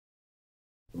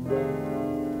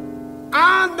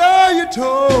I know you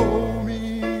told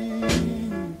me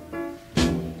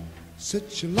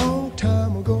such a long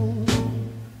time ago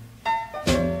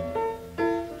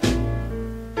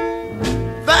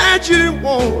that you didn't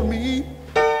want me,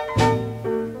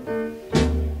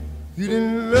 you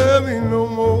didn't love me no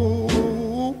more.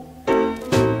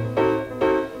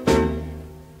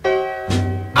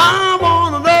 I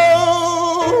wanna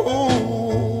know,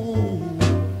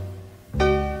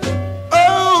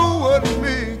 oh, what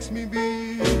makes me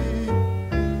be.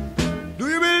 Do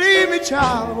you believe me,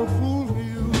 child? I'm a fool for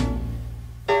you.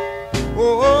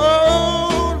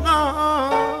 Oh, no,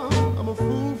 I'm a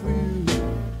fool for you.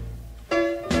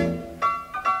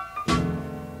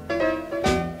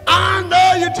 I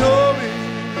know you told me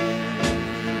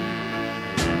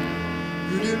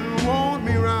you didn't want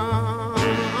me round.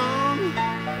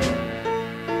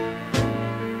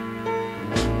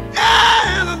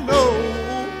 And I know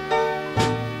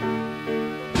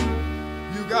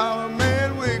you got a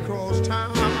man way across town.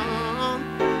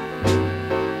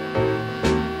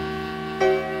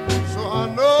 So I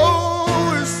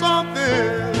know it's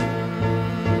something.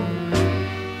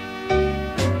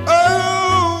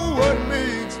 Oh, what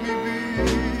makes me be.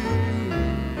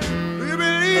 Do you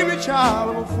believe me, child?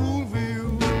 I'm a fool for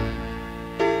you.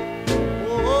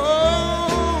 Oh,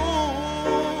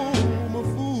 I'm a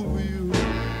fool for you.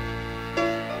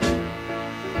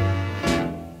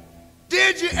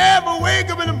 Did you ever wake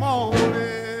up in the morning,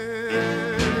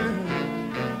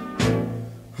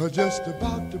 or just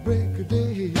about to break a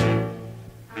day,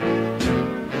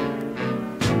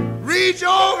 reach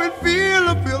over and feel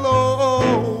a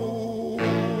pillow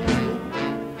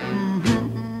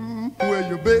where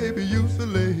your baby used to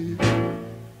lay?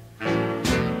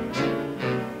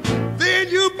 Then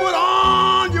you put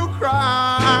on your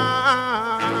cry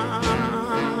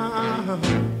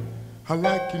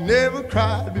like you never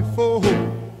cried before.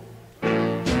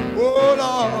 Oh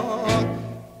Lord,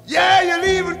 yeah, you'll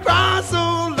even cry so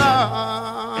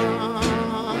loud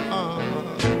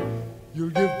you'll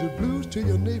give the blues to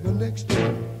your neighbor next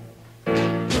door.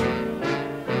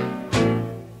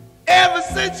 Ever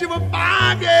since you were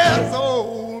 5 years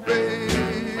old,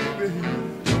 baby,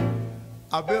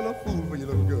 I've been a fool for you,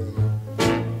 little girl.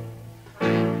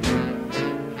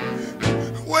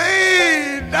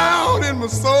 Way down in my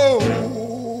soul,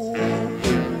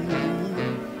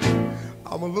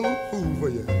 I'm a little fool for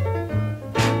you.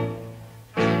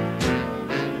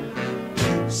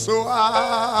 So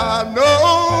I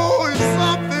know